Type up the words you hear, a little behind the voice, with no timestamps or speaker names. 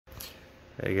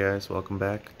Hey guys, welcome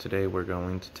back. Today we're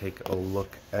going to take a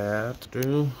look at,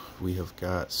 we have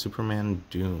got Superman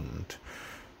Doomed,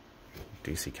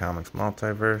 DC Comics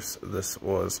Multiverse. This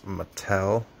was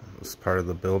Mattel. It was part of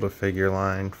the Build-A-Figure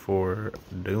line for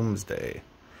Doomsday.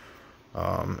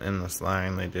 In this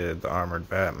line they did the Armored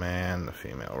Batman, the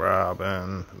Female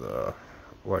Robin, the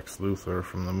Lex Luthor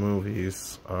from the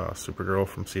movies, Supergirl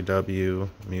from CW,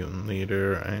 Mutant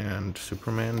Leader, and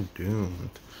Superman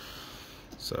Doomed.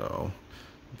 So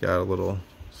got a little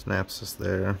synopsis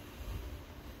there.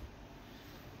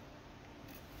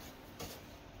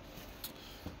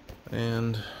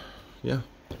 And yeah,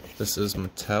 this is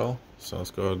Mattel. So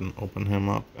let's go ahead and open him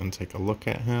up and take a look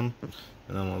at him.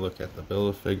 And then we'll look at the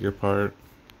Build-A-Figure part.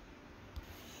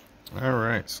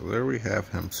 Alright, so there we have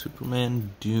him,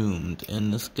 Superman Doomed.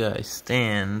 And this guy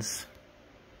stands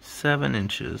 7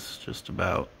 inches, just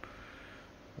about.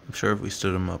 I'm sure if we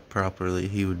stood him up properly,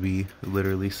 he would be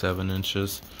literally 7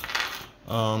 inches.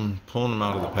 Pulling him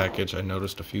out of the package, I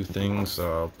noticed a few things.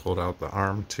 Pulled out the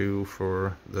arm too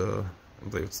for I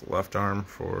believe it's the left arm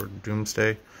for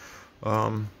Doomsday.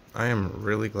 I am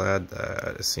really glad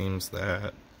that it seems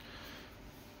that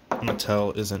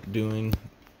Mattel isn't doing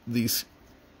these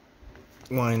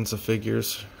lines of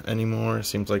figures anymore. It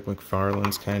seems like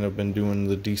McFarlane's kind of been doing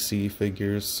the DC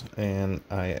figures, and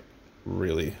I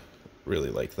really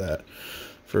like that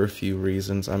for a few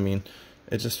reasons. I mean,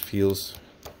 it just feels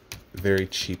very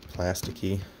cheap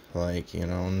plasticky, like, you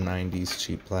know, 90s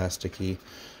cheap plasticky.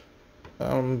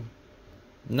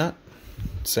 Not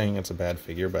saying it's a bad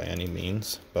figure by any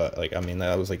means, but like, I mean,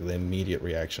 that was like the immediate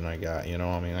reaction I got, you know.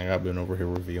 I mean, I've been over here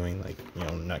reviewing, like, you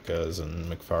know, NECAs and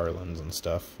McFarlane's and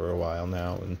stuff for a while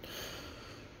now, and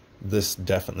this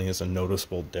definitely is a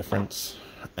noticeable difference.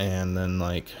 And then,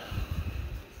 like,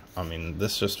 I mean,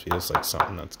 this just feels like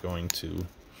something that's going to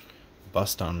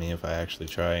bust on me if I actually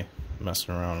try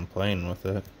messing around and playing with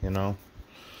it, you know?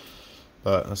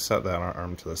 But let's set that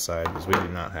arm to the side, because we do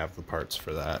not have the parts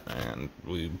for that, and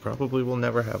we probably will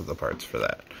never have the parts for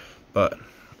that. But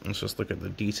let's just look at the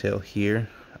detail here.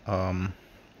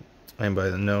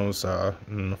 Anybody that knows,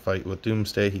 in the fight with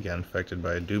Doomsday, he got infected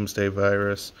by a Doomsday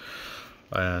virus,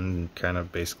 and kind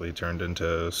of basically turned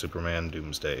into Superman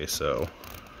Doomsday, so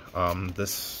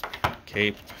this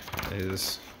cape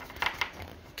is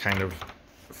kind of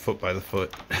foot by the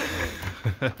foot.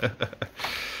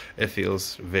 It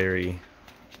feels very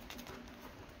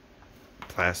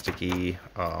plasticky,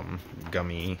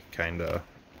 gummy kind of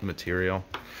material.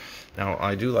 Now,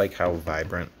 I do like how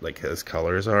vibrant, like, his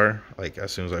colors are. Like,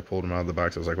 as soon as I pulled him out of the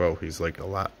box, I was like, whoa, he's like a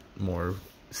lot more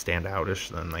standoutish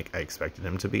than like I expected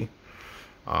him to be.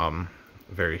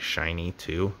 Very shiny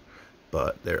too.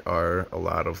 But there are a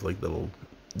lot of like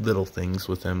little things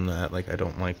with him that, like, I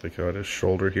don't like. Like on his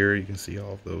shoulder here, you can see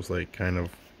all of those, like, kind of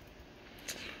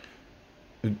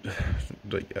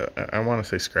like, I want to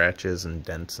say scratches and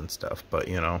dents and stuff, but,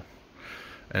 you know,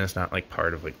 and it's not like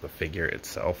part of like the figure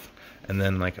itself. And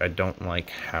then, like, I don't like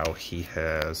how he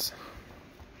has,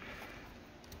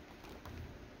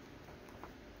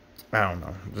 I don't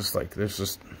know, just like, there's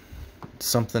just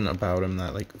something about him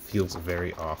that, like, feels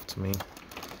very off to me.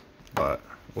 But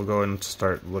we'll go ahead and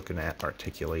start looking at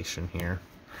articulation here.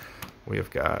 We've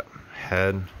got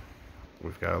head.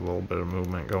 We've got a little bit of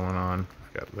movement going on.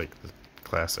 We've got, like, the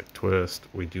classic twist.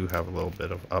 We do have a little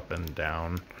bit of up and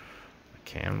down.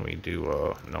 Can we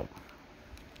do nope.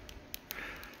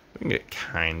 We can get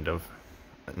kind of,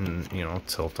 you know,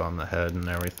 tilt on the head and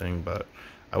everything, but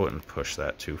I wouldn't push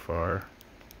that too far.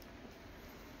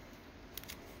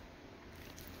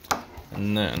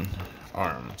 And then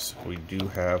arms. We do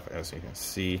have, as you can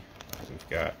see, we've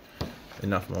got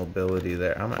enough mobility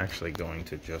there. I'm actually going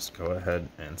to just go ahead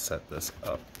and set this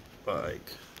up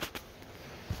like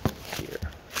here.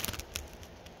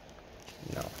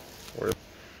 No, we're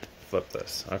flip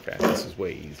this. Okay, this is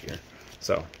way easier.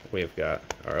 So we've got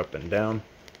our up and down,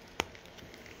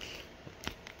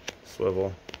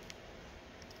 swivel.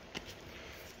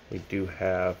 We do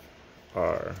have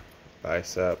our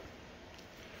bicep,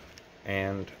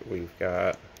 and we've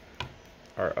got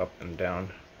our up and down.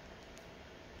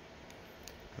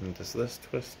 And does this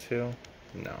twist too?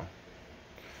 No.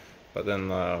 But then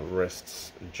the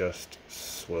wrists just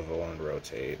swivel and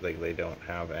rotate. Like, they don't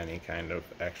have any kind of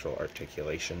actual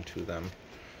articulation to them.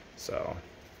 So,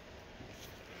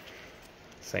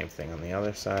 same thing on the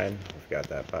other side. We've got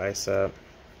that bicep,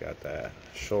 we've got that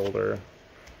shoulder,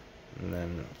 and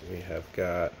then we have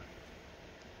got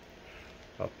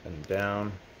up and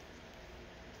down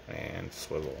and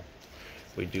swivel.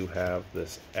 We do have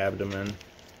this abdomen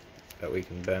that we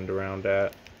can bend around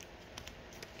at.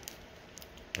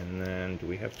 And then, do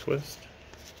we have twist?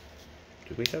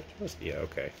 Do we have twist? Yeah,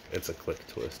 okay. It's a click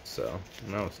twist, so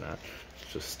no, it's not.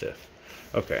 It's just stiff.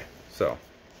 Okay, so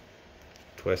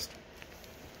twist,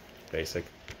 basic.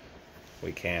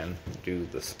 We can do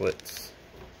the splits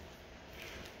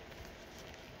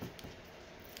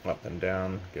up and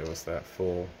down, give us that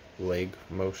full leg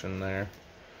motion there.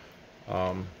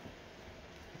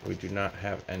 We do not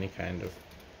have any kind of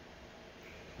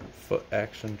foot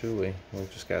action, do we?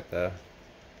 We've just got the...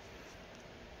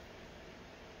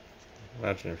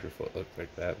 Imagine if your foot looked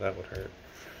like that. That would hurt.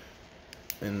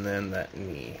 And then that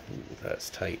knee. Ooh, that's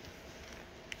tight.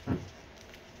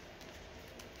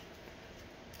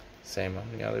 Same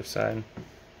on the other side. You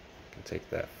can take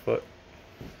that foot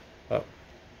up.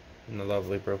 And the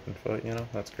lovely broken foot, you know,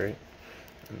 that's great.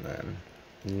 And then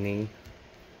knee.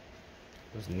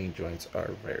 Those knee joints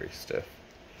are very stiff.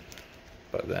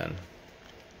 But then,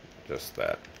 just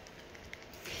that.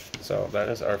 So that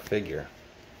is our figure.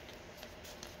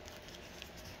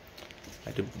 I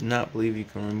do not believe you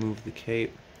can remove the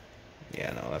cape.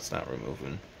 Yeah, no, that's not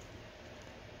removing.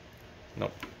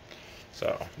 Nope.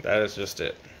 So, that is just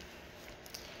it.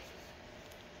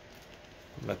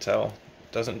 Mattel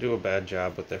doesn't do a bad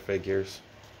job with their figures,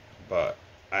 but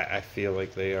I feel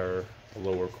like they are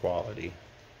lower quality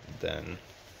than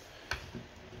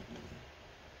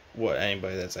what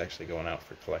anybody that's actually going out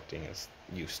for collecting is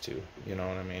used to. You know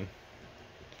what I mean?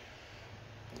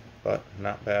 But,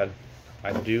 not bad.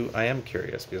 I am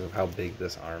curious because of how big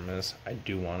this arm is. I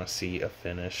do want to see a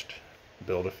finished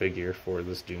Build-A-Figure for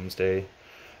this Doomsday,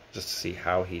 just to see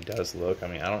how he does look. I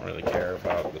mean, I don't really care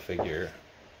about the figure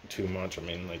too much. I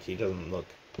mean, like, he doesn't look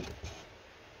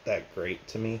that great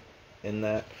to me in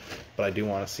that, but I do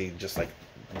want to see just, like,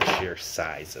 the sheer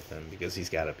size of him, because he's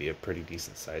got to be a pretty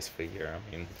decent sized figure.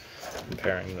 I mean,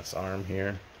 comparing this arm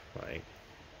here, like,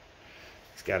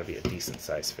 it's got to be a decent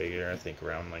sized figure. I think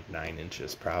around like 9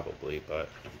 inches probably, but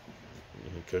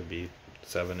it could be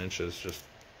 7 inches, just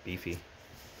beefy.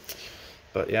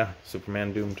 But yeah,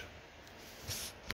 Superman Doomed.